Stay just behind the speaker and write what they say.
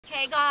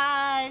Hey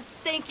guys,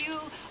 thank you,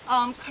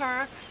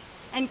 Kirk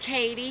and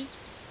Katie.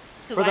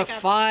 For the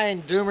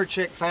fine Doomer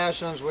Chick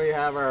fashions, we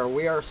have our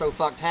We Are So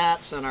Fucked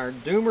hats and our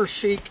Doomer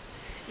Chic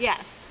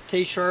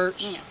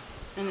t-shirts.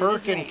 Yeah.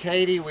 Kirk and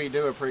Katie, we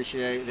do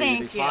appreciate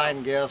the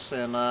fine gifts,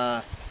 and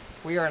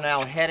we are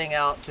now heading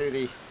out to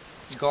the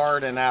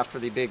garden after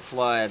the big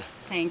flood.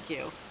 Thank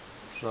you.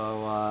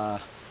 So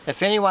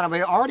if anyone,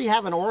 we already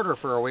have an order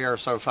for a We Are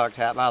So Fucked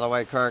hat, by the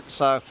way, Kirk.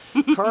 So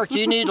Kirk,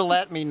 you need to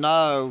let me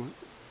know.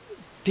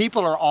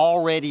 People are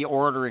already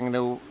ordering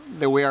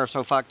the We Are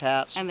So Fucked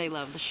hats. And they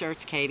love the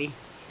shirts, Katie.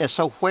 Yeah,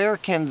 so where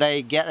can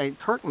they get,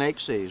 Kirk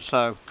makes these,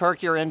 so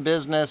Kirk, you're in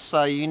business,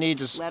 you need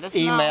to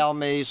email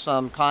me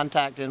some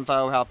contact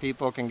info, how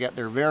people can get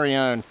their very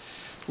own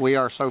We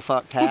Are So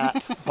Fucked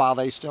hat while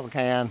they still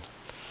can.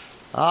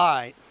 All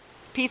right.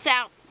 Peace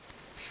out.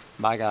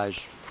 Bye,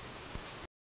 guys.